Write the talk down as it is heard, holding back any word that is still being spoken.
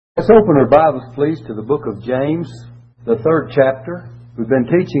Let's open our Bibles, please, to the book of James, the 3rd chapter. We've been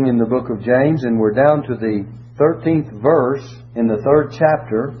teaching in the book of James, and we're down to the 13th verse in the 3rd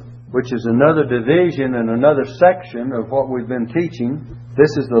chapter, which is another division and another section of what we've been teaching.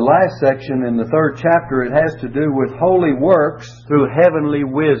 This is the last section in the 3rd chapter. It has to do with holy works through heavenly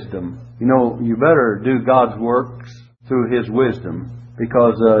wisdom. You know, you better do God's works through His wisdom.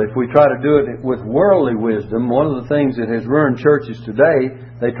 Because if we try to do it with worldly wisdom, one of the things that has ruined churches today,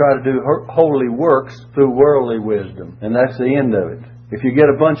 they try to do holy works through worldly wisdom. And that's the end of it. If you get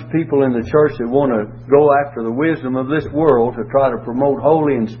a bunch of people in the church that want to go after the wisdom of this world to try to promote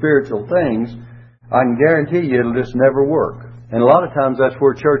holy and spiritual things, I can guarantee you it'll just never work. And a lot of times that's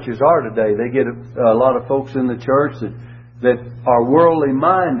where churches are today. They get a lot of folks in the church that are worldly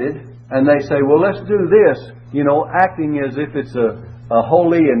minded, and they say, well, let's do this, acting as if it's a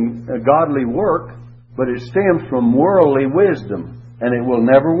holy and a godly work, but it stems from worldly wisdom, and it will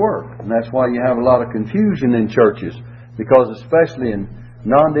never work. And that's why you have a lot of confusion in churches, because especially in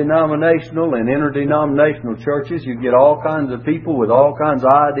non-denominational and interdenominational churches, you get all kinds of people with all kinds of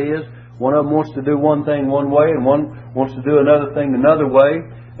ideas. One of them wants to do one thing one way, and one wants to do another thing another way,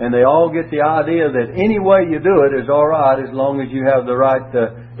 and they all get the idea that any way you do it is all right as long as you have the right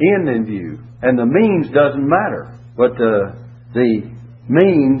end in view. And the means doesn't matter, but the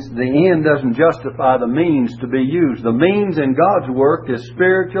end doesn't justify the means to be used. The means in God's work is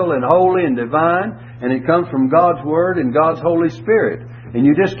spiritual and holy and divine, and it comes from God's Word and God's Holy Spirit. And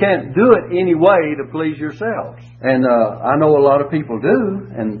you just can't do it any way to please yourselves. And I know a lot of people do,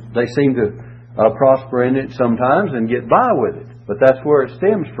 and they seem to prosper in it sometimes and get by with it. But that's where it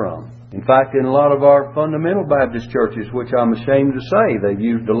stems from. In fact, in a lot of our fundamental Baptist churches, which I'm ashamed to say, they've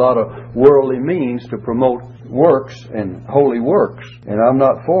used a lot of worldly means to promote works and holy works. And I'm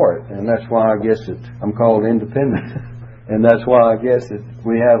not for it. And that's why I guess I'm called independent. And that's why I guess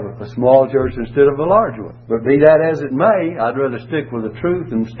we have a small church instead of a large one. But be that as it may, I'd rather stick with the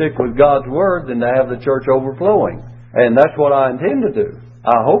truth and stick with God's Word than to have the church overflowing. And that's what I intend to do.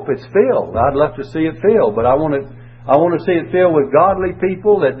 I hope it's filled. I'd love to see it filled, but I want to see it filled with godly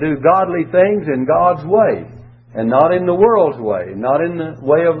people that do godly things in God's way, and not in the world's way, not in the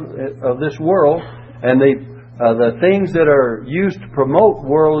way of this world, and the things that are used to promote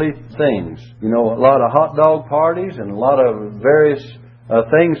worldly things. A lot of hot dog parties and a lot of various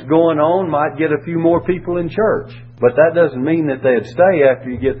things going on might get a few more people in church, but that doesn't mean that they'd stay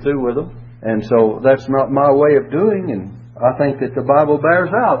after you get through with them. And so that's not my way of doing, and I think that the Bible bears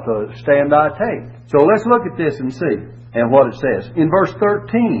out the stand I take. So let's look at this and see and what it says. In verse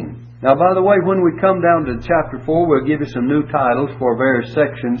 13. Now, by the way, when we come down to chapter 4, we'll give you some new titles for various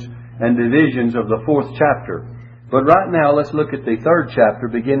sections and divisions of the 4th chapter. But right now, let's look at the 3rd chapter,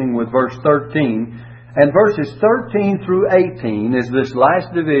 beginning with verse 13. And verses 13 through 18 is this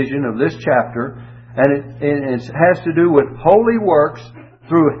last division of this chapter, and it has to do with holy works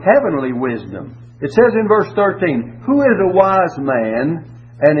through heavenly wisdom. It says in verse 13, "Who is a wise man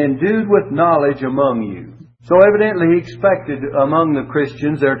and endued with knowledge among you?" So evidently he expected among the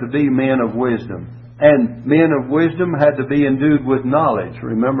Christians there to be men of wisdom. And men of wisdom had to be endued with knowledge.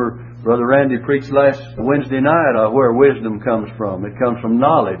 Remember, Brother Randy preached last Wednesday night where wisdom comes from. It comes from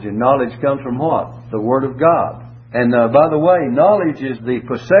knowledge. And knowledge comes from what? The Word of God. And by the way, knowledge is the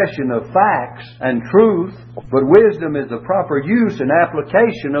possession of facts and truth, but wisdom is the proper use and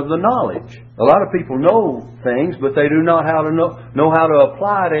application of the knowledge. A lot of people know things, but they do not know how to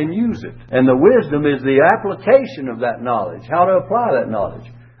apply it and use it. And the wisdom is the application of that knowledge, how to apply that knowledge.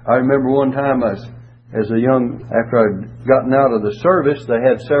 I remember one time after I'd gotten out of the service, they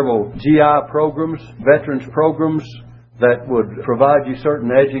had several GI programs, veterans programs, that would provide you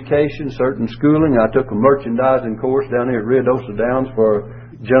certain education, certain schooling. I took a merchandising course down here at Rio Dosa Downs for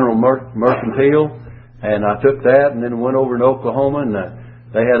General Mercantile, and I took that, and then went over to Oklahoma, and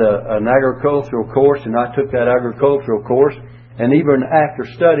they had an agricultural course, and I took that agricultural course. And even after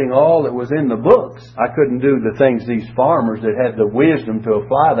studying all that was in the books, I couldn't do the things these farmers that had the wisdom to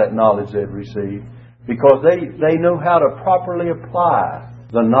apply that knowledge they'd received, because they know how to properly apply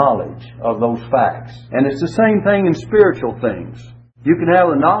the knowledge of those facts. And it's the same thing in spiritual things. You can have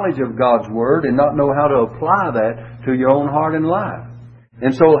the knowledge of God's Word and not know how to apply that to your own heart and life.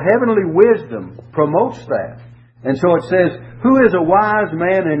 And so heavenly wisdom promotes that. And so it says, "Who is a wise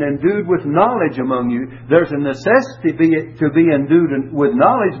man and endued with knowledge among you?" There's a necessity to be endued with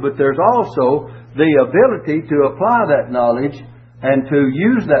knowledge, but there's also the ability to apply that knowledge and to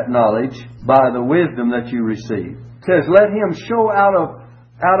use that knowledge by the wisdom that you receive. It says, "Let him show out of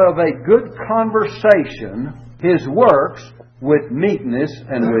a good conversation his works with meekness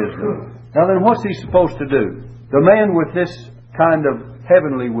and wisdom." Now then, what's he supposed to do? The man with this kind of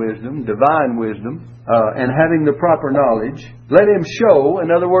heavenly wisdom, divine wisdom, and having the proper knowledge, let him show,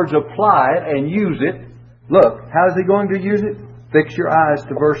 in other words, apply it and use it. Look, how's he going to use it? Fix your eyes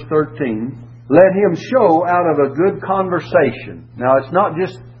to verse 13. Let him show out of a good conversation. Now, it's not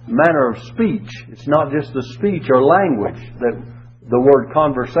just manner of speech. It's not just the speech or language that the word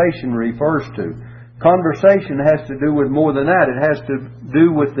conversation refers to. Conversation has to do with more than that. It has to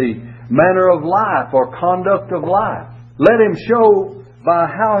do with the manner of life or conduct of life. Let him show by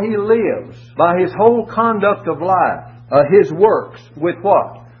how he lives, by his whole conduct of life, his works, with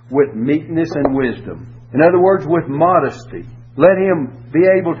what? With meekness and wisdom. In other words, with modesty. Let him be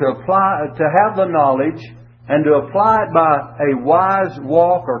able to apply, to have the knowledge and to apply it by a wise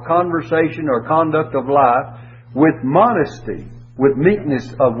walk or conversation or conduct of life with modesty, with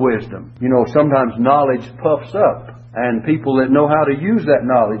meekness of wisdom. You know, sometimes knowledge puffs up, and people that know how to use that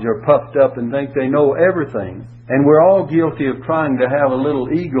knowledge are puffed up and think they know everything. And we're all guilty of trying to have a little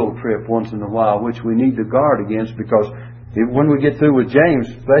ego trip once in a while, which we need to guard against, because when we get through with James,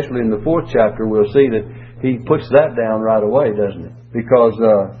 especially in the 4th chapter, we'll see that he puts that down right away, doesn't it? Because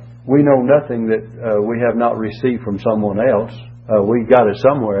we know nothing that we have not received from someone else. We got it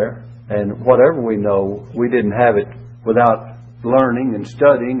somewhere, and whatever we know, we didn't have it without learning and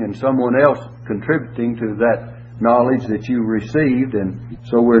studying and someone else contributing to that knowledge that you received. And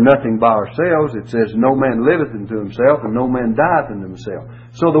so we're nothing by ourselves. It says, no man liveth unto himself, and no man dieth unto himself.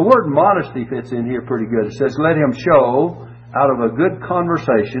 So the word modesty fits in here pretty good. It says, let him show out of a good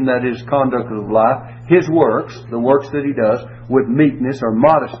conversation, that is conduct of life, his works, the works that he does, with meekness or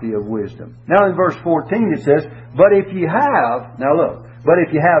modesty of wisdom. Now in verse 14 it says, but if you have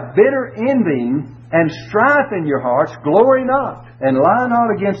bitter envying and strife in your hearts, glory not, and lie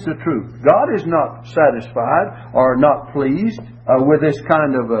not against the truth. God is not satisfied or not pleased with this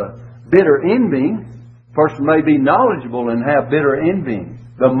kind of bitter envying. A person may be knowledgeable and have bitter envying.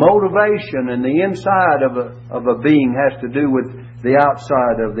 The motivation and the inside of a being has to do with the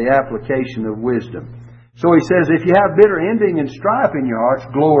outside of the application of wisdom. So he says, if you have bitter envying and strife in your hearts,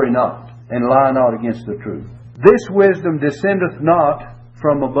 glory not, and lie not against the truth. This wisdom descendeth not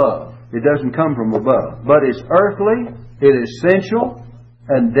from above. It doesn't come from above, but is earthly, it is sensual,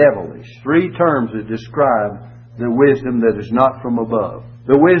 and devilish. 3 terms that describe the wisdom that is not from above.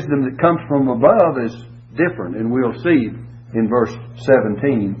 The wisdom that comes from above is different, and we'll see in verse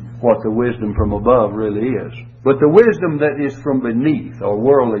 17 what the wisdom from above really is. But the wisdom that is from beneath, or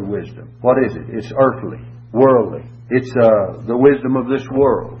worldly wisdom, what is it? It's earthly, worldly. It's the wisdom of this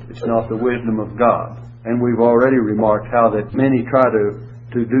world. It's not the wisdom of God. And we've already remarked how that many try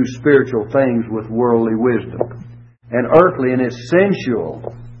to do spiritual things with worldly wisdom. And earthly, and it's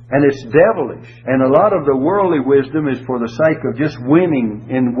sensual, and it's devilish. And a lot of the worldly wisdom is for the sake of just winning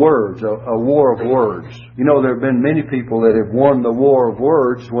in words, a war of words. You know, there have been many people that have won the war of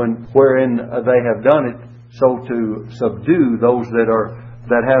words wherein they have done it so to subdue those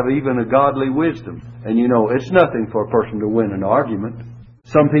that have even a godly wisdom. And you know, it's nothing for a person to win an argument.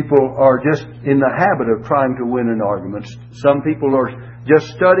 Some people are just in the habit of trying to win an argument. Some people are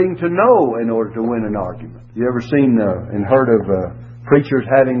just studying to know in order to win an argument. You ever seen and heard of preachers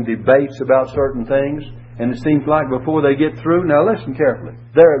having debates about certain things, and it seems like before they get through, now listen carefully,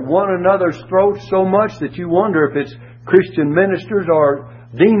 they're at one another's throats so much that you wonder if it's Christian ministers or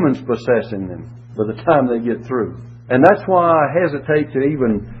demons possessing them by the time they get through. And that's why I hesitate to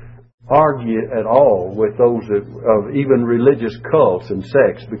even argue at all with those of even religious cults and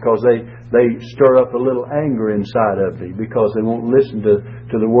sects, because they stir up a little anger inside of me because they won't listen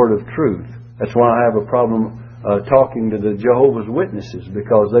to the word of truth. That's why I have a problem talking to the Jehovah's Witnesses,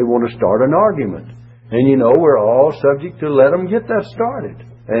 because they want to start an argument. And you know, we're all subject to let them get that started.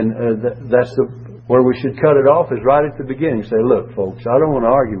 And that's where we should cut it off, is right at the beginning. Say, look, folks, I don't want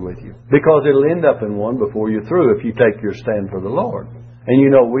to argue with you, because it'll end up in one before you're through if you take your stand for the Lord. And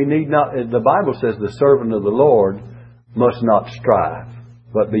you know, we need not, the Bible says the servant of the Lord must not strive,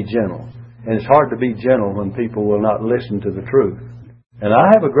 but be gentle. And it's hard to be gentle when people will not listen to the truth. And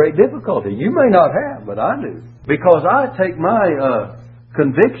I have a great difficulty. You may not have, but I do. Because I take my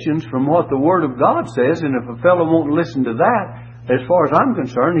convictions from what the Word of God says, and if a fellow won't listen to that, as far as I'm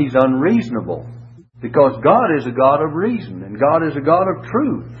concerned, he's unreasonable. Because God is a God of reason, and God is a God of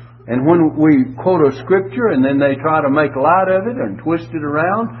truth. And when we quote a scripture and then they try to make light of it and twist it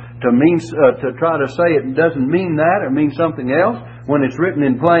around to try to say it doesn't mean that, it means something else, when it's written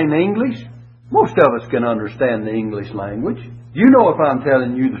in plain English, most of us can understand the English language. You know, if I'm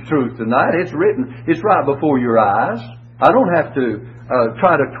telling you the truth tonight, it's written, it's right before your eyes. I don't have to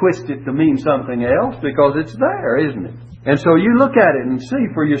try to twist it to mean something else, because it's there, isn't it? And so you look at it and see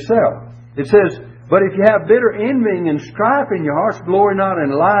for yourself. It says, But if you have bitter envying and strife in your hearts, glory not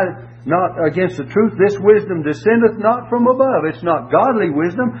and lie not against the truth. This wisdom descendeth not from above. It's not godly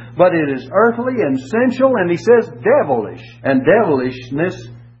wisdom, but it is earthly and sensual, and he says devilish. And devilishness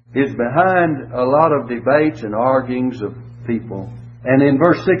is behind a lot of debates and arguings of people. And in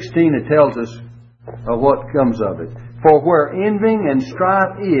verse 16 it tells us what comes of it. For where envying and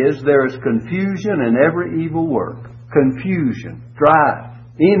strife is, there is confusion and every evil work. Confusion, strife,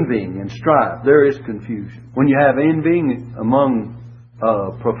 envying and strife. There is confusion. When you have envying among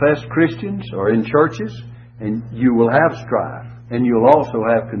professed Christians or in churches, and you will have strife, and you'll also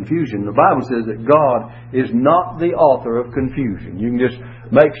have confusion. The Bible says that God is not the author of confusion. You can just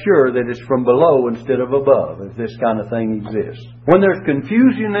make sure that it's from below instead of above, if this kind of thing exists. When there's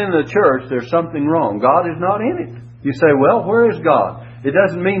confusion in the church, there's something wrong. God is not in it. You say, well, where is God? It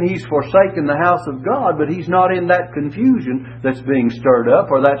doesn't mean He's forsaken the house of God, but He's not in that confusion that's being stirred up,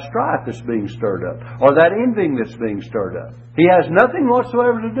 or that strife that's being stirred up, or that envying that's being stirred up. He has nothing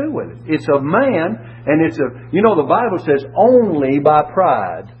whatsoever to do with it. It's of man, and it's of... You know, the Bible says, only by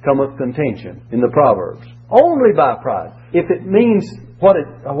pride cometh contention in the Proverbs. Only by pride. If it means what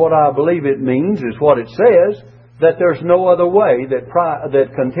I believe it means is what it says, that there's no other way that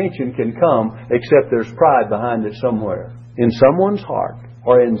contention can come except there's pride behind it somewhere. In someone's heart,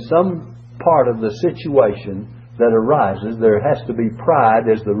 or in some part of the situation that arises, there has to be pride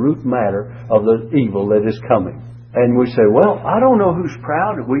as the root matter of the evil that is coming. And we say, well, I don't know who's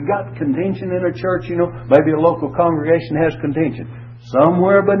proud. We've got contention in a church, maybe a local congregation has contention.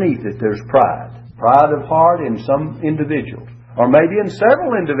 Somewhere beneath it there's pride. Pride of heart in some individuals. Or maybe in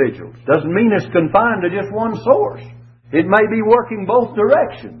several individuals. Doesn't mean it's confined to just one source. It may be working both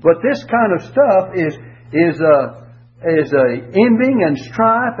directions. But this kind of stuff is envying and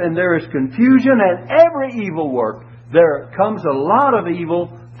strife, and there is confusion and every evil work. There comes a lot of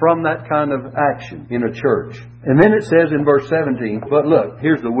evil from that kind of action in a church. And then it says in verse 17, but look,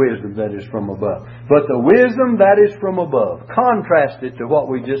 here's the wisdom that is from above. But the wisdom that is from above. Contrast it to what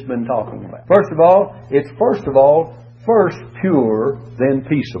we've just been talking about. First of all, first pure, then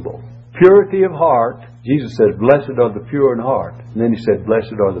peaceable. Purity of heart. Jesus said, blessed are the pure in heart. And then He said,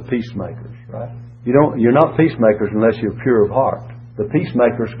 blessed are the peacemakers. Right? You're not peacemakers unless you're pure of heart. The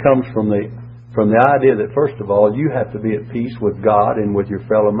peacemakers comes from the idea that, first of all, you have to be at peace with God and with your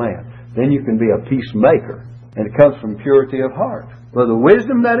fellow man. Then you can be a peacemaker. And it comes from purity of heart. Well, the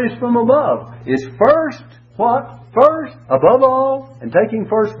wisdom that is from above is first, what? First, above all, and taking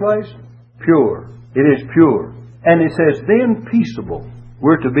first place, pure. It is pure. And it says, then peaceable.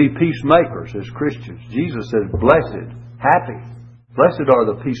 We're to be peacemakers as Christians. Jesus says, blessed, happy. Blessed are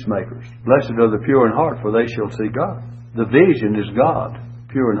the peacemakers. Blessed are the pure in heart, for they shall see God. The vision is God,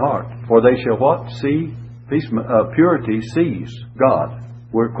 pure in heart. For they shall what? See? Purity sees God.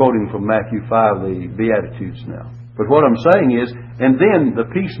 We're quoting from Matthew 5, the Beatitudes now. But what I'm saying is, and then the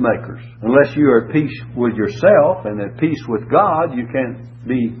peacemakers. Unless you are at peace with yourself and at peace with God, you can't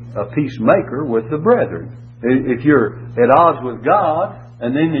be a peacemaker with the brethren. If you're at odds with God,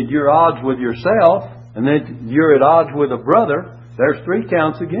 and then you're at odds with yourself, and then you're at odds with a brother, there's 3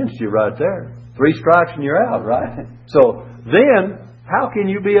 counts against you right there. 3 strikes and you're out, right? So then, how can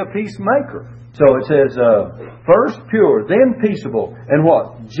you be a peacemaker? So it says, first pure, then peaceable, and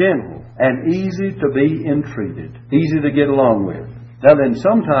what? Gentle, and easy to be entreated. Easy to get along with. Now then,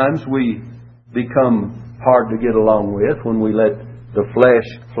 sometimes we become hard to get along with when we let the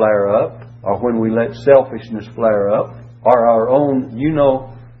flesh flare up, or when we let selfishness flare up, or our own,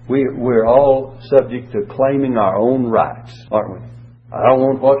 we're all subject to claiming our own rights, aren't we? I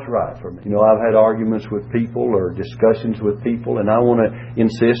want what's right for me. I've had arguments with people or discussions with people, and I want to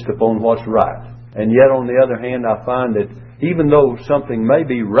insist upon what's right. And yet, on the other hand, I find that even though something may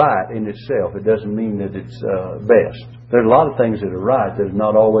be right in itself, it doesn't mean that it's best. There's a lot of things that are right that are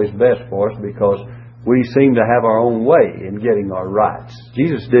not always best for us because we seem to have our own way in getting our rights.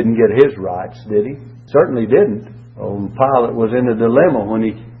 Jesus didn't get His rights, did He? Certainly didn't. Pilate was in a dilemma when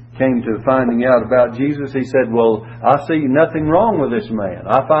he came to finding out about Jesus. He said, well, I see nothing wrong with this man.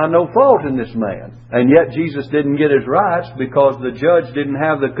 I find no fault in this man. And yet Jesus didn't get His rights because the judge didn't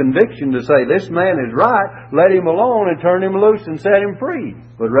have the conviction to say, this man is right, let him alone and turn him loose and set him free.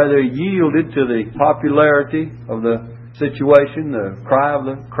 But rather he yielded to the popularity of the situation, the cry of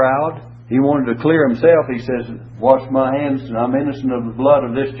the crowd. He wanted to clear himself. He says, wash my hands, and I'm innocent of the blood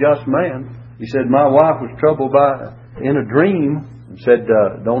of this just man. He said, my wife was troubled in a dream, and said,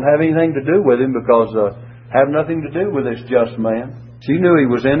 don't have anything to do with him because have nothing to do with this just man. She knew he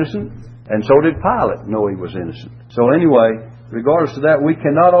was innocent, and so did Pilate know he was innocent. So anyway, regardless of that, we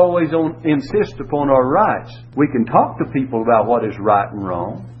cannot always insist upon our rights. We can talk to people about what is right and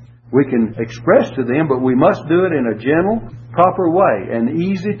wrong. We can express to them, but we must do it in a gentle, proper way and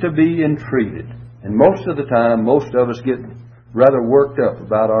easy to be entreated. And most of the time, most of us get rather worked up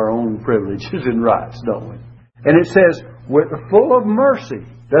about our own privileges and rights, don't we? And it says, full of mercy.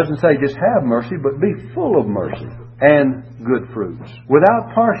 It doesn't say just have mercy, but be full of mercy and good fruits.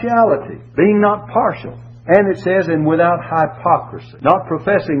 Without partiality, being not partial. And it says, and without hypocrisy. Not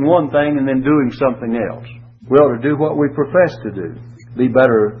professing one thing and then doing something else. We ought to do what we profess to do. Be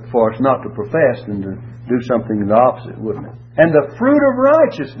better for us not to profess than to do something the opposite, wouldn't it? And the fruit of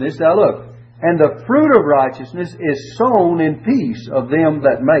righteousness, now look, and the fruit of righteousness is sown in peace of them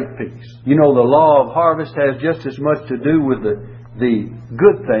that make peace. You know, the law of harvest has just as much to do with the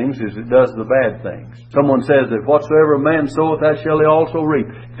good things as it does the bad things. Someone says that whatsoever a man soweth, that shall he also reap.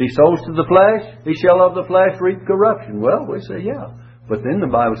 If he sows to the flesh, he shall of the flesh reap corruption. Well, we say, yeah. But then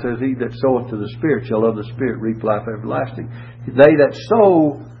the Bible says, he that soweth to the Spirit shall of the Spirit reap life everlasting. They that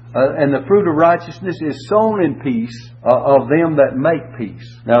sow, and the fruit of righteousness is sown in peace of them that make peace.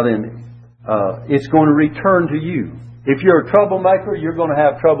 Now then, it's going to return to you. If you're a troublemaker, you're going to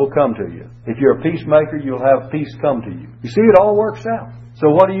have trouble come to you. If you're a peacemaker, you'll have peace come to you. You see, it all works out. So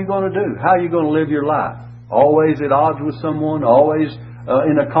what are you going to do? How are you going to live your life? Always at odds with someone, always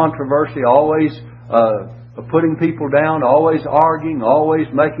in a controversy, always putting people down, always arguing, always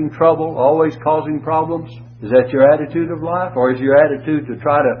making trouble, always causing problems? Is that your attitude of life? Or is your attitude to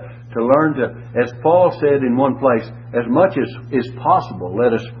try to learn to, as Paul said in one place, as much as is possible,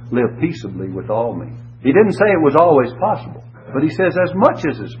 let us live peaceably with all men. He didn't say it was always possible, but he says as much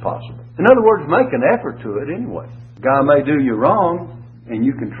as is possible. In other words, make an effort to it anyway. A guy may do you wrong, and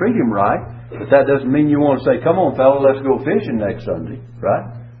you can treat him right, but that doesn't mean you want to say, come on, fella, let's go fishing next Sunday,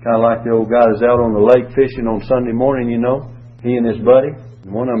 right? Kind of like the old guy that's out on the lake fishing on Sunday morning, you know, he and his buddy.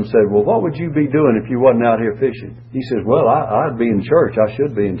 And one of them said, well, what would you be doing if you wasn't out here fishing? He says, well, I'd be in church. I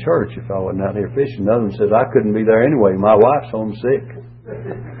should be in church if I wasn't out here fishing. Another one says, I couldn't be there anyway. My wife's home sick.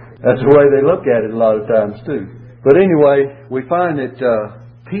 That's the way they look at it a lot of times, too. But anyway, we find that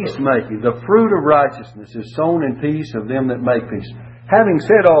peacemaking, the fruit of righteousness, is sown in peace of them that make peace. Having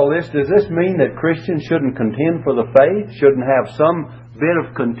said all this, does this mean that Christians shouldn't contend for the faith? Shouldn't have some bit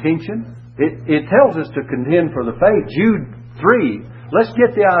of contention? It tells us to contend for the faith. Jude 3. Let's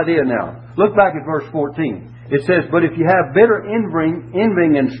get the idea now. Look back at verse 14. It says, but if you have bitter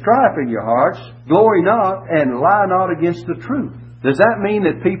envying and strife in your hearts, glory not and lie not against the truth. Does that mean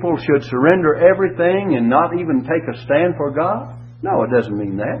that people should surrender everything and not even take a stand for God? No, it doesn't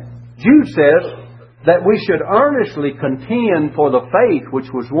mean that. Jude says that we should earnestly contend for the faith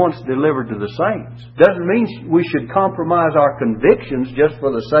which was once delivered to the saints. Doesn't mean we should compromise our convictions just for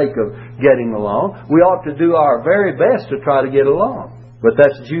the sake of getting along. We ought to do our very best to try to get along. But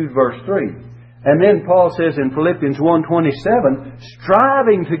that's Jude verse 3. And then Paul says in Philippians 1:27,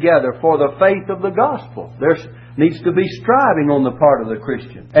 striving together for the faith of the gospel. There needs to be striving on the part of the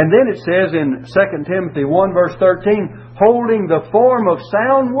Christian. And then it says in 2 Timothy 1 verse 13, holding the form of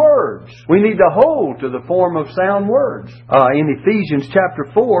sound words. We need to hold to the form of sound words. In Ephesians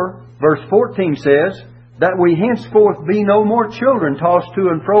chapter 4 verse 14 says, that we henceforth be no more children tossed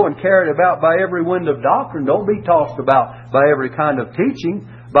to and fro and carried about by every wind of doctrine. Don't be tossed about by every kind of teaching,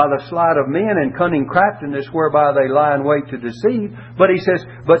 by the sleight of men and cunning craftiness whereby they lie in wait to deceive. But he says,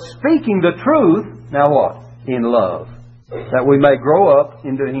 but speaking the truth, now what? In love. That we may grow up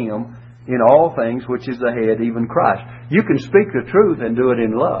into Him in all things, which is the head, even Christ. You can speak the truth and do it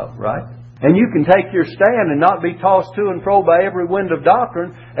in love, right? And you can take your stand and not be tossed to and fro by every wind of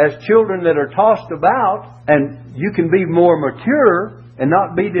doctrine as children that are tossed about. And you can be more mature and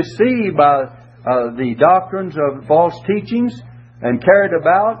not be deceived by the doctrines of false teachings and carried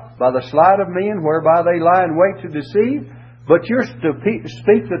about by the sleight of men whereby they lie in wait to deceive. But you're to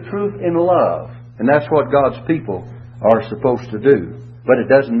speak the truth in love. And that's what God's people are supposed to do. But it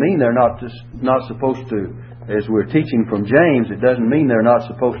doesn't mean they're not supposed to, as we're teaching from James, it doesn't mean they're not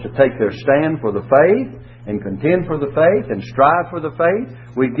supposed to take their stand for the faith and contend for the faith and strive for the faith.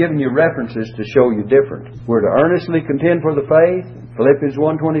 We've given you references to show you different. We're to earnestly contend for the faith. Philippians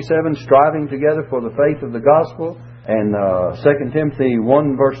 1:27, striving together for the faith of the gospel. And 2 Timothy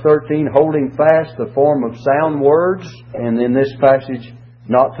 1 verse 13, holding fast the form of sound words. And in this passage,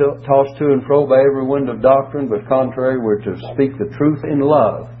 not tossed to and fro by every wind of doctrine, but contrary, we're to speak the truth in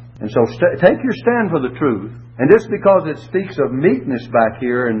love. And so take your stand for the truth. And just because it speaks of meekness back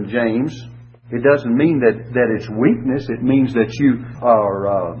here in James, It doesn't mean that it's weakness. It means that you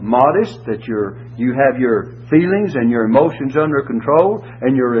are modest, that you have your feelings and your emotions under control,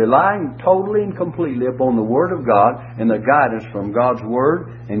 and you're relying totally and completely upon the Word of God and the guidance from God's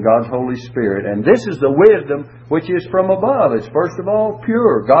Word and God's Holy Spirit. And this is the wisdom which is from above. It's first of all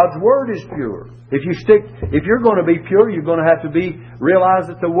pure. God's Word is pure. If you're going to be pure, you're going to have to realize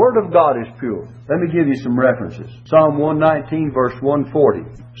that the Word of God is pure. Let me give you some references. Psalm 119, verse 140.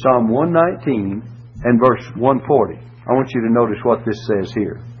 Psalm 119 and verse 140. I want you to notice what this says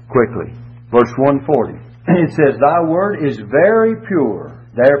here, quickly. Verse 140. It says, Thy word is very pure,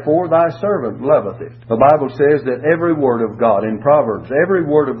 therefore Thy servant loveth it. The Bible says that every word of God, in Proverbs, every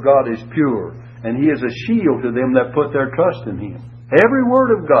word of God is pure, and He is a shield to them that put their trust in Him. Every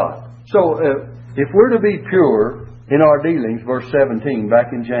word of God. So, if we're to be pure in our dealings, verse 17,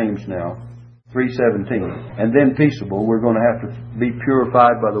 back in James now, 3:17, and then peaceable, we're going to have to be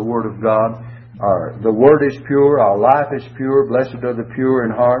purified by the Word of God. The Word is pure, our life is pure, blessed are the pure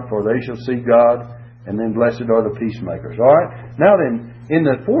in heart, for they shall see God. And then blessed are the peacemakers. All right? Now then, in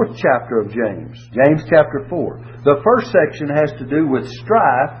the 4th chapter of James, James chapter 4, the first section has to do with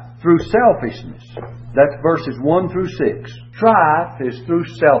strife through selfishness. That's verses 1 through 6. Strife is through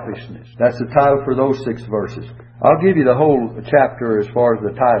selfishness. That's the title for those 6 verses. I'll give you the whole chapter as far as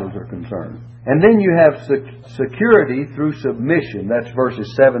the titles are concerned. And then you have security through submission. That's verses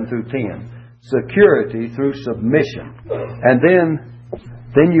 7 through 10. Security through submission. And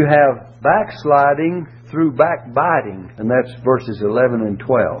then you have backsliding through backbiting, and that's verses 11 and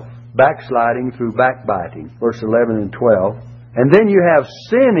 12. Backsliding through backbiting, verse 11 and 12. And then you have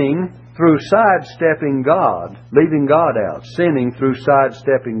sinning through sidestepping God, leaving God out. Sinning through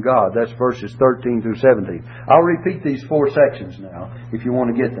sidestepping God. That's verses 13 through 17. I'll repeat these 4 sections now, if you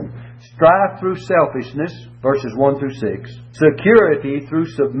want to get them. Strife through selfishness, verses 1 through 6. Security through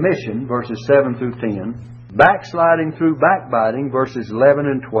submission, verses 7 through 10. Backsliding through backbiting, verses 11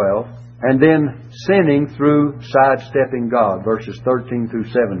 and 12. And then sinning through sidestepping God, verses 13 through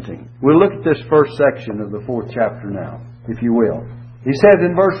 17. We'll look at this first section of the 4th chapter now, if you will. He says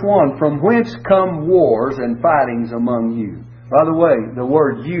in verse 1, From whence come wars and fightings among you? By the way, the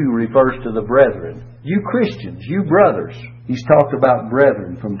word you refers to the brethren. You Christians, you brothers. He's talked about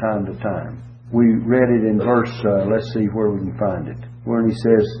brethren from time to time. We read it in verse, let's see where we can find it. Where he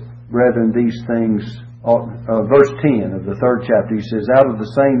says, Brethren, these things... verse 10 of the 3rd chapter, he says, Out of the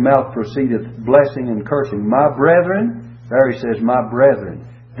same mouth proceedeth blessing and cursing. My brethren, there he says, My brethren,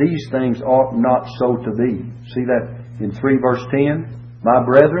 these things ought not so to be. See that in 3 verse 10? My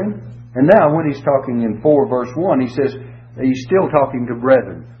brethren. And now when he's talking in 4 verse 1, he says, he's still talking to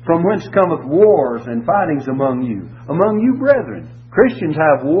brethren. From whence cometh wars and fightings among you? Among you brethren. Christians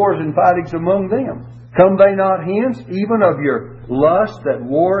have wars and fightings among them. Come they not hence, even of your lust that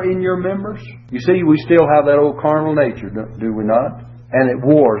war in your members? You see, we still have that old carnal nature, do we not? And it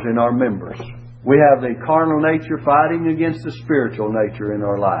wars in our members. We have the carnal nature fighting against the spiritual nature in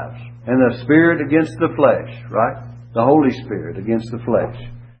our lives. And the spirit against the flesh, right? The Holy Spirit against the flesh.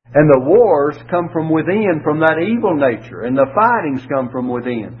 And the wars come from within, from that evil nature. And the fightings come from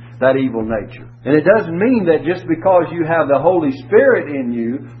within that evil nature. And it doesn't mean that just because you have the Holy Spirit in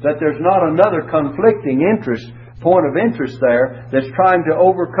you, that there's not another conflicting point of interest there that's trying to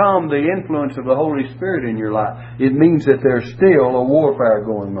overcome the influence of the Holy Spirit in your life. It means that there's still a warfare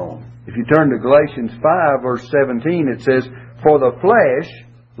going on. If you turn to Galatians 5 verse 17, it says, For the flesh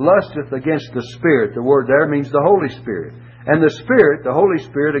lusteth against the Spirit. The word there means the Holy Spirit. And the Spirit, the Holy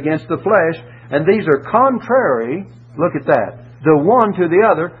Spirit, against the flesh. And these are contrary, look at that, the one to the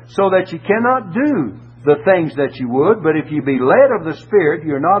other, so that you cannot do the things that you would. But if you be led of the Spirit,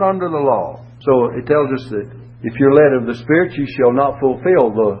 you're not under the law. So it tells us that if you're led of the Spirit, you shall not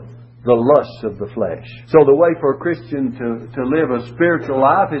fulfill the lusts of the flesh. So the way for a Christian to live a spiritual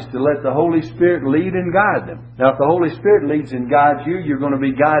life is to let the Holy Spirit lead and guide them. Now if the Holy Spirit leads and guides you, you're going to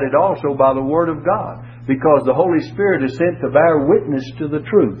be guided also by the Word of God. Because the Holy Spirit is sent to bear witness to the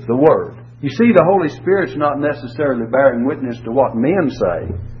truth, the Word. You see, the Holy Spirit's not necessarily bearing witness to what men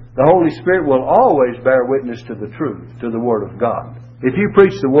say. The Holy Spirit will always bear witness to the truth, to the Word of God. If you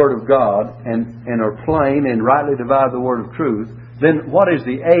preach the Word of God and are plain and rightly divide the Word of truth, then what is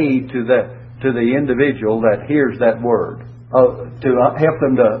the aid to the individual that hears that Word? To help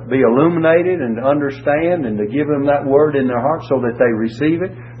them to be illuminated and to understand and to give them that Word in their heart so that they receive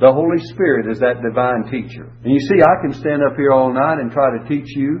it. The Holy Spirit is that divine teacher. And you see, I can stand up here all night and try to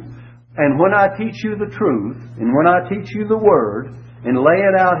teach you. And when I teach you the truth, and when I teach you the Word, and lay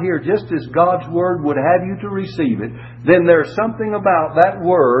it out here just as God's Word would have you to receive it, then there's something about that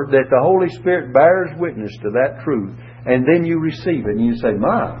Word that the Holy Spirit bears witness to that truth. And then you receive it and you say,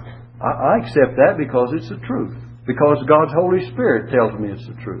 My, I accept that because it's the truth. Because God's Holy Spirit tells me it's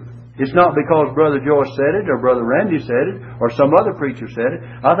the truth. It's not because Brother Joyce said it, or Brother Randy said it, or some other preacher said it.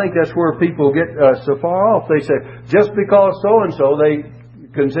 I think that's where people get so far off. They say, just because so-and-so, they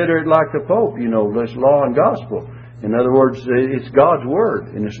consider it like the Pope, this law and gospel. In other words, it's God's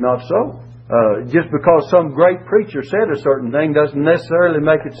Word, and it's not so. Just because some great preacher said a certain thing doesn't necessarily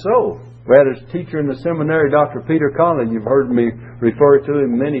make it so. We had a teacher in the seminary, Dr. Peter Conley. You've heard me refer to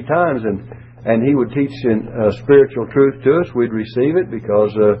him many times, and he would teach in spiritual truth to us. We'd receive it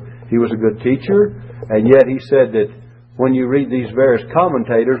because he was a good teacher. And yet he said that when you read these various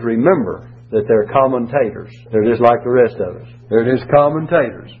commentators, remember that they're commentators. They're just like the rest of us. They're just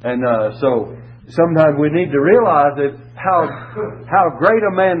commentators. And so sometimes we need to realize that how great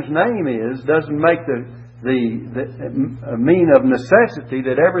a man's name is doesn't make the mean of necessity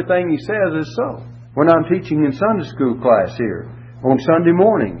that everything he says is so. When I'm teaching in Sunday school class here on Sunday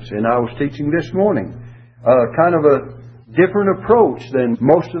mornings, and I was teaching this morning, kind of a different approach than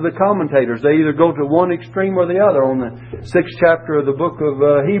most of the commentators. They either go to one extreme or the other on the 6th chapter of the book of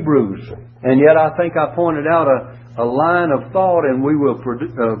Hebrews. And yet I think I pointed out a line of thought, and we will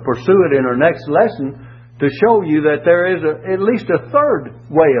pursue it in our next lesson to show you that there is at least a third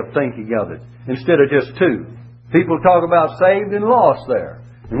way of thinking of it instead of just two. People talk about saved and lost there.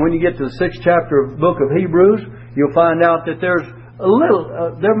 And when you get to the 6th chapter of the book of Hebrews, you'll find out that there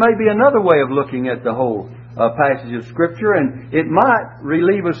may be another way of looking at the whole passage of Scripture, and it might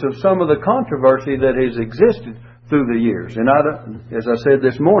relieve us of some of the controversy that has existed through the years. And as I said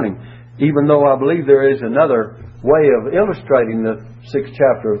this morning, even though I believe there is another way of illustrating the 6th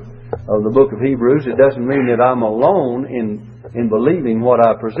chapter of the book of Hebrews, it doesn't mean that I'm alone in believing what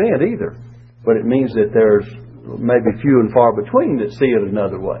I present either. But it means that there's maybe few and far between that see it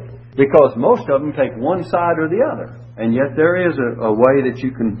another way. Because most of them take one side or the other. And yet there is a way that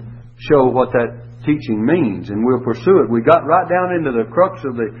you can show what that teaching means, and we'll pursue it. We got right down into the crux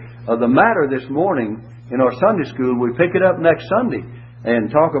of the matter this morning in our Sunday school. We pick it up next Sunday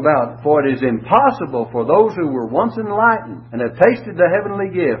and talk about, for it is impossible for those who were once enlightened and have tasted the heavenly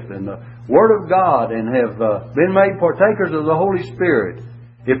gift and the Word of God and have been made partakers of the Holy Spirit,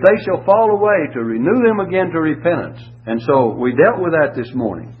 if they shall fall away, to renew them again to repentance. And so we dealt with that this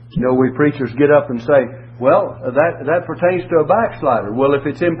morning. We preachers get up and say, well, that pertains to a backslider. Well, if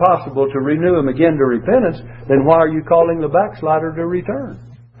it's impossible to renew him again to repentance, then why are you calling the backslider to return?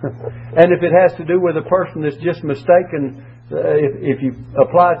 And if it has to do with a person that's just mistaken, if you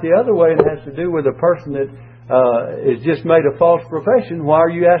apply it the other way, it has to do with a person that has just made a false profession, why are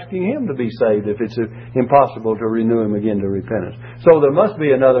you asking him to be saved if it's impossible to renew him again to repentance? So there must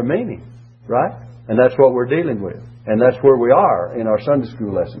be another meaning, right? And that's what we're dealing with. And that's where we are in our Sunday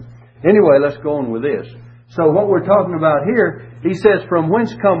school lesson. Anyway, let's go on with this. So what we're talking about here, he says, from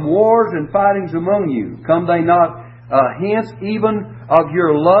whence come wars and fightings among you? Come they not hence even of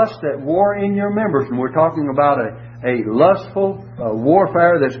your lust that war in your members? And we're talking about a lustful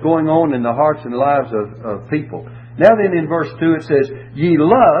warfare that's going on in the hearts and lives of people. Now then in verse 2 it says, ye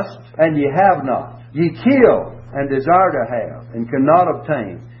lust and ye have not. Ye kill and desire to have and cannot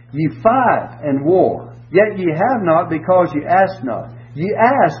obtain. Ye fight and war. Yet ye have not because ye ask not. Ye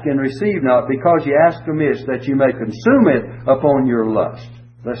ask and receive not because ye ask amiss, that ye may consume it upon your lust.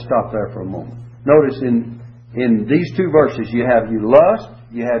 Let's stop there for a moment. Notice in these two verses you have you lust,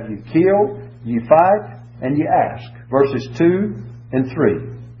 you have you kill, you fight, and you ask. Verses 2 and 3.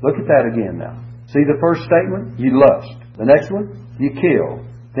 Look at that again now. See the first statement? You lust. The next one? You kill.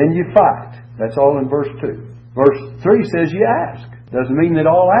 Then you fight. That's all in verse 2. Verse 3 says you ask. Doesn't mean that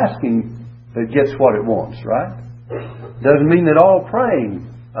all asking gets what it wants, right? Doesn't mean that all praying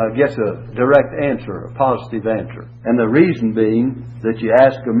gets a direct answer, a positive answer. And the reason being that you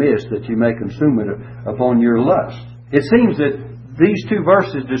ask amiss, that you may consume it upon your lust. It seems that these two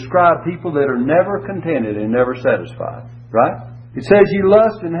verses describe people that are never contented and never satisfied. Right? It says you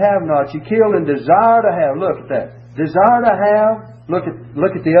lust and have not. You kill and desire to have. Look at that. Desire to have.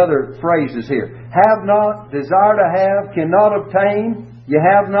 Look at the other phrases here. Have not, desire to have, cannot obtain, you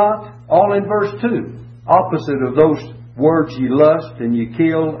have not. All in verse 2. Opposite of those words you lust and you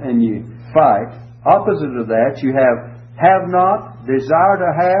kill and you fight. Opposite of that you have not, desire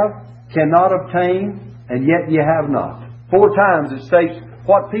to have, cannot obtain, and yet you have not. 4 times it states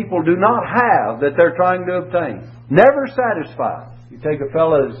what people do not have that they're trying to obtain. Never satisfied. You take a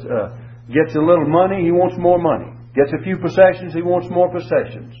fellow that gets a little money, he wants more money. Gets a few possessions, he wants more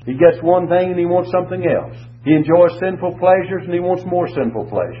possessions. He gets one thing and he wants something else. He enjoys sinful pleasures and he wants more sinful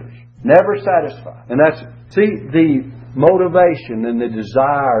pleasures. Never satisfied. And the motivation and the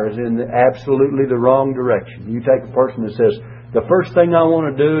desire is in absolutely the wrong direction. You take a person that says, the first thing I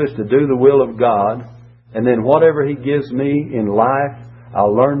want to do is to do the will of God. And then whatever He gives me in life,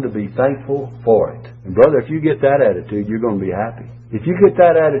 I'll learn to be thankful for it. And brother, if you get that attitude, you're going to be happy. If you get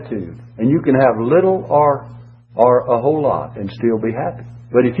that attitude, and you can have little or a whole lot and still be happy.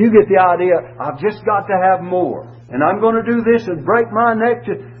 But if you get the idea, I've just got to have more, and I'm going to do this and break my neck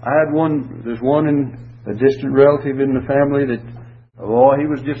to... There's one in a distant relative in the family that, he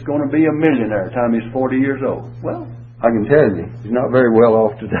was just going to be a millionaire by the time he's 40 years old. Well, I can tell you, he's not very well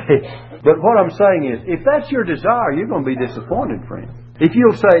off today. But what I'm saying is, if that's your desire, you're going to be disappointed, friend. If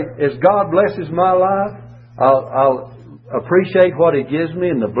you'll say, as God blesses my life, I'll appreciate what He gives me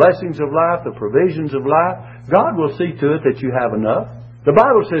and the blessings of life, the provisions of life, God will see to it that you have enough. The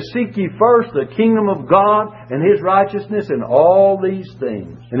Bible says, seek ye first the kingdom of God and His righteousness and all these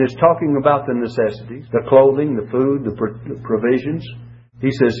things. And it's talking about the necessities, the clothing, the food, the provisions.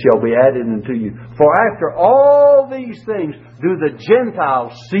 He says, shall be added unto you. For after all these things do the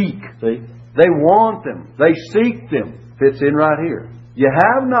Gentiles seek. See? They want them. They seek them. Fits in right here. You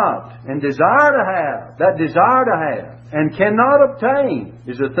have not and desire to have. That desire to have and cannot obtain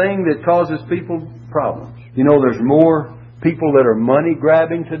is a thing that causes people problems. You know, there's more people that are money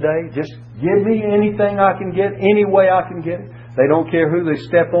grabbing today. Just give me anything I can get, any way I can get it. They don't care who they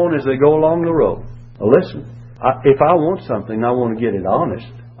step on as they go along the road. Now listen, if I want something, I want to get it honest.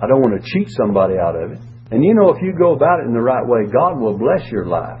 I don't want to cheat somebody out of it. And you know, if you go about it in the right way, God will bless your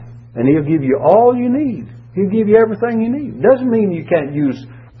life. And He'll give you all you need. He'll give you everything you need. Doesn't mean you can't use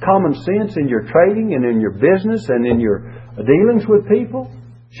common sense in your trading and in your business and in your dealings with people.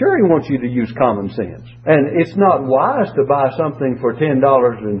 Sure, He wants you to use common sense. And it's not wise to buy something for $10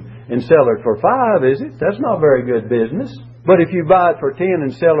 and sell it for $5, is it? That's not very good business. But if you buy it for $10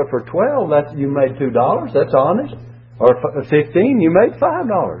 and sell it for $12, you made $2. That's honest. Or $15, you made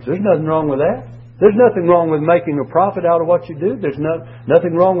 $5. There's nothing wrong with that. There's nothing wrong with making a profit out of what you do. There's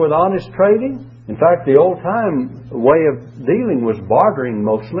nothing wrong with honest trading. In fact, the old-time way of dealing was bartering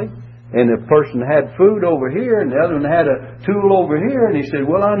mostly. And the person had food over here, and the other one had a tool over here, and he said,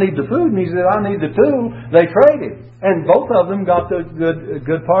 well, I need the food, and he said, I need the tool. They traded. And both of them got the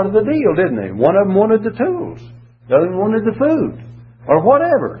good part of the deal, didn't they? One of them wanted the tools. The other one wanted the food. Or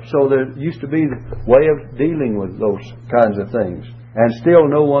whatever. So there used to be the way of dealing with those kinds of things. And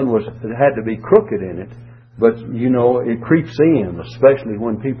still no one had to be crooked in it. But, you know, it creeps in, especially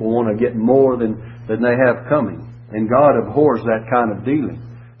when people want to get more than they have coming. And God abhors that kind of dealing.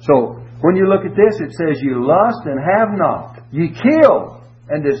 So, when you look at this, it says, you lust and have not. You kill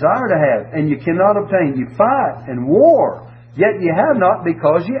and desire to have, and you cannot obtain. You fight and war, yet you have not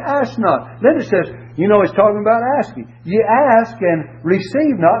because you ask not. Then it says, you know, it's talking about asking. You ask and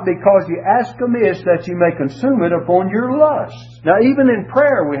receive not because you ask amiss that you may consume it upon your lust. Now, even in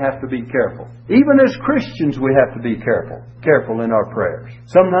prayer we have to be careful. Even as Christians we have to be careful in our prayers.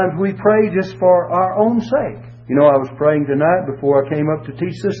 Sometimes we pray just for our own sake. You know, I was praying tonight before I came up to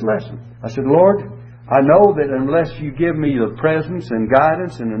teach this lesson. I said, Lord, I know that unless you give me the presence and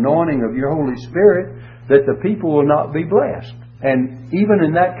guidance and anointing of your Holy Spirit, that the people will not be blessed. And even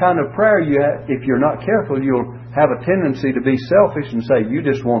in that kind of prayer, if you're not careful, you'll have a tendency to be selfish and say, you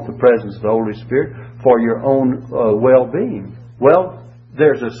just want the presence of the Holy Spirit for your own well-being. Well,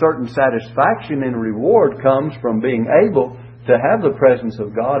 there's a certain satisfaction and reward comes from being able to have the presence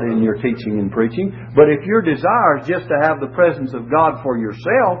of God in your teaching and preaching. But if your desire is just to have the presence of God for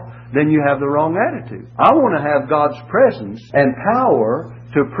yourself, then you have the wrong attitude. I want to have God's presence and power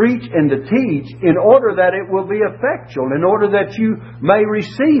to preach and to teach in order that it will be effectual, in order that you may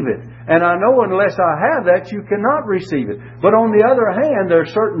receive it. And I know unless I have that, you cannot receive it. But on the other hand, there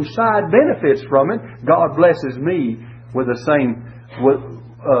are certain side benefits from it. God blesses me with the same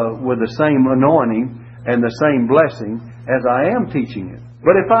anointing and the same blessing as I am teaching it.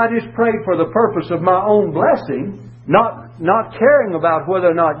 But if I just pray for the purpose of my own blessing, not caring about whether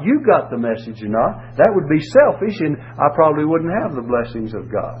or not you got the message or not, that would be selfish, and I probably wouldn't have the blessings of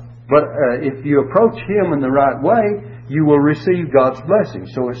God. But if you approach Him in the right way, you will receive God's blessing.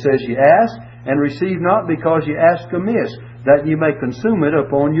 So it says, you ask and receive not because you ask amiss, that you may consume it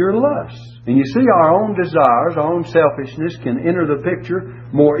upon your lusts. And you see, our own desires, our own selfishness can enter the picture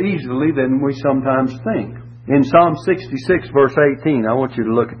more easily than we sometimes think. In Psalm 66, verse 18, I want you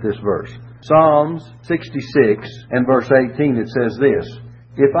to look at this verse. Psalms 66 and verse 18, it says this,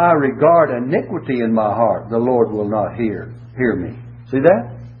 if I regard iniquity in my heart, the Lord will not hear me. See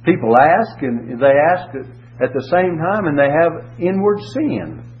that? People ask, and they ask at the same time, and they have inward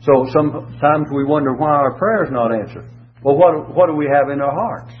sin. So sometimes we wonder why our prayer is not answered. Well, what do we have in our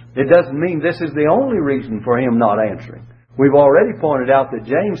hearts? It doesn't mean this is the only reason for Him not answering. We've already pointed out that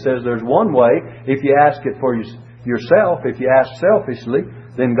James says there's one way. If you ask it for yourself, if you ask selfishly,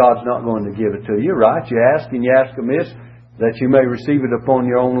 then God's not going to give it to you, right? You ask and you ask amiss, that you may receive it upon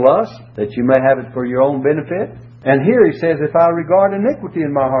your own lust, that you may have it for your own benefit. And here he says, if I regard iniquity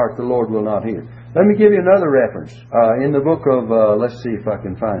in my heart, the Lord will not hear. Let me give you another reference. In the book of, let's see if I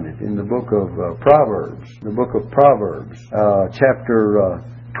can find it, in the book of Proverbs. The book of Proverbs, chapter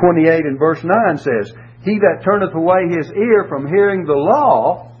 28 and verse 9 says, He that turneth away his ear from hearing the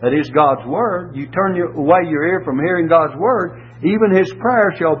law, that is God's Word, you turn away your ear from hearing God's Word, even his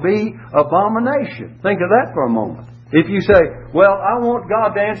prayer shall be abomination. Think of that for a moment. If you say, well, I want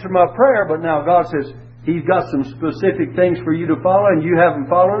God to answer my prayer, but now God says He's got some specific things for you to follow and you haven't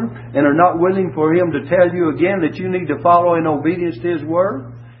followed them and are not willing for Him to tell you again that you need to follow in obedience to His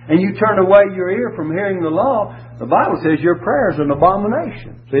Word, and you turn away your ear from hearing the law, the Bible says your prayer is an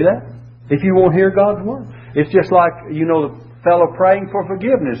abomination. See that? If you won't hear God's Word. It's just like, the fellow praying for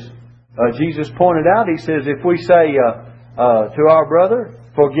forgiveness. Jesus pointed out, He says, if we say to our brother,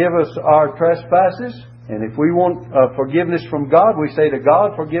 forgive us our trespasses, and if we want forgiveness from God, we say to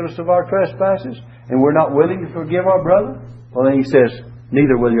God, forgive us of our trespasses, and we're not willing to forgive our brother, well then He says,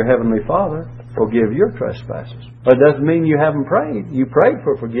 neither will your Heavenly Father forgive your trespasses. But it doesn't mean you haven't prayed. You prayed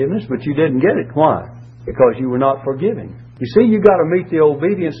for forgiveness, but you didn't get it. Why? Because you were not forgiving. You see, you've got to meet the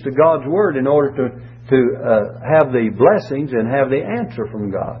obedience to God's Word in order to have the blessings and have the answer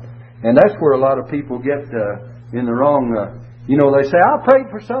from God. And that's where a lot of people get in the wrong... they say, I prayed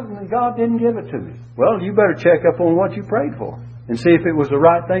for something and God didn't give it to me. Well, you better check up on what you prayed for and see if it was the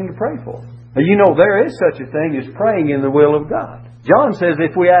right thing to pray for. There is such a thing as praying in the will of God. John says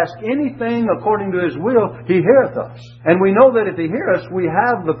if we ask anything according to His will, He heareth us. And we know that if He heareth us, we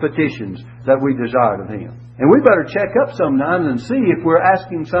have the petitions that we desire of Him. And we better check up sometimes and see if we're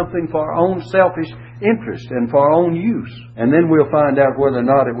asking something for our own selfish interest and for our own use. And then we'll find out whether or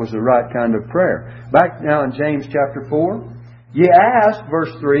not it was the right kind of prayer. Back now in James chapter 4. Ye ask,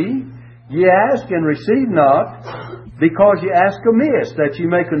 verse 3, ye ask and receive not, because ye ask amiss, that ye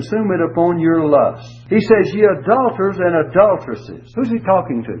may consume it upon your lust. He says, ye adulterers and adulteresses. Who's He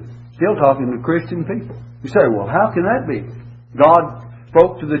talking to? Still talking to Christian people. You say, well, how can that be? God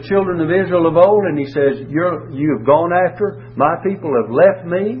spoke to the children of Israel of old, and He says, you have gone after, my people have left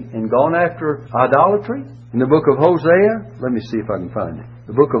me and gone after idolatry. In the book of Hosea, let me see if I can find it.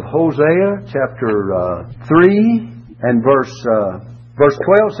 The book of Hosea, chapter 3, and verse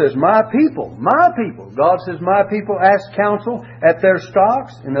 12 says, my people, God says, my people ask counsel at their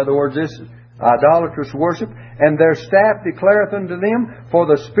stocks. In other words, this is idolatrous worship. And their staff declareth unto them, for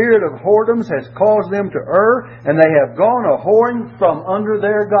the spirit of whoredoms has caused them to err, and they have gone a whoring from under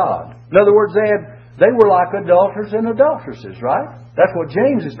their God. In other words, they were like adulterers and adulteresses, right? That's what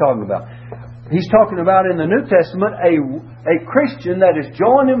James is talking about. He's talking about in the New Testament a Christian that has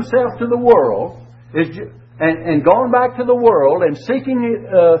joined himself to the world, and gone back to the world and seeking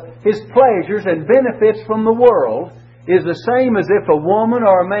his pleasures and benefits from the world is the same as if a woman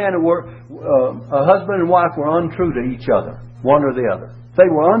or a man who were a husband and wife were untrue to each other, one or the other. They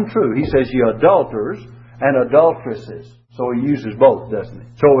were untrue. He says, ye adulterers and adulteresses. So he uses both, doesn't he?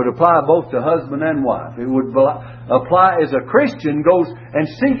 So it would apply both to husband and wife. It would apply as a Christian goes and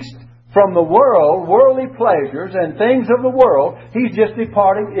seeks from the world, worldly pleasures and things of the world. He's just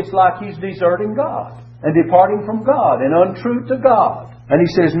departing. It's like he's deserting God and departing from God and untrue to God. And he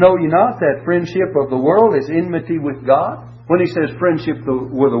says, know ye not that friendship of the world is enmity with God? When he says friendship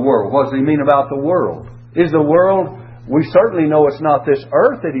with the world, what does he mean about the world? Is the world... We certainly know it's not this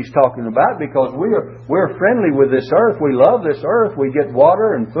earth that he's talking about, because we're friendly with this earth. We love this earth. We get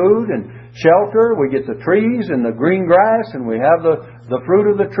water and food and shelter. We get the trees and the green grass, and we have the fruit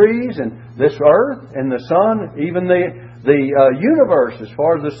of the trees and this earth and the sun, even the universe, as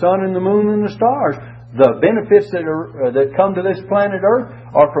far as the sun and the moon and the stars. The benefits that come to this planet Earth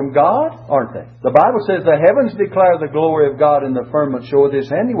are from God, aren't they? The Bible says the heavens declare the glory of God, and the firmament showeth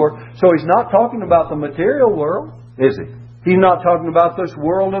His handiwork. So He's not talking about the material world, is He? He's not talking about this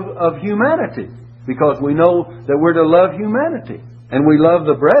world of humanity, because we know that we're to love humanity. And we love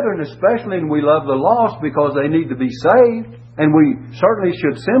the brethren especially, and we love the lost because they need to be saved. And we certainly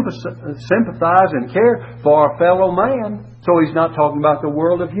should sympathize and care for our fellow man. So He's not talking about the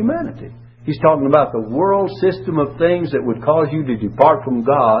world of humanity. He's talking about the world system of things that would cause you to depart from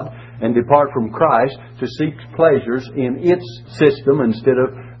God and depart from Christ to seek pleasures in its system instead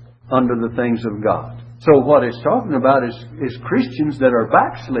of under the things of God. So what it's talking about is Christians that are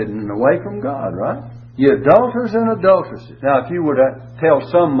backslidden and away from God, right? Ye adulterers and adulteresses. Now, if you were to tell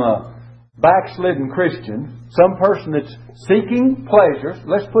some backslidden Christian, some person that's seeking pleasures,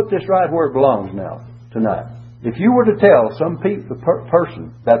 let's put this right where it belongs now, tonight. If you were to tell some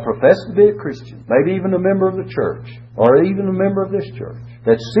person that professed to be a Christian, maybe even a member of the church, or even a member of this church,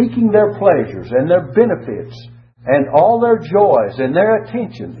 that's seeking their pleasures and their benefits and all their joys and their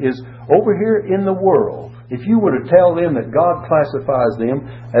attention is over here in the world, if you were to tell them that God classifies them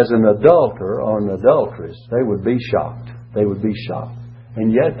as an adulterer or an adulteress, they would be shocked. They would be shocked.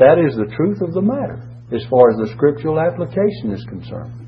 And yet that is the truth of the matter as far as the scriptural application is concerned.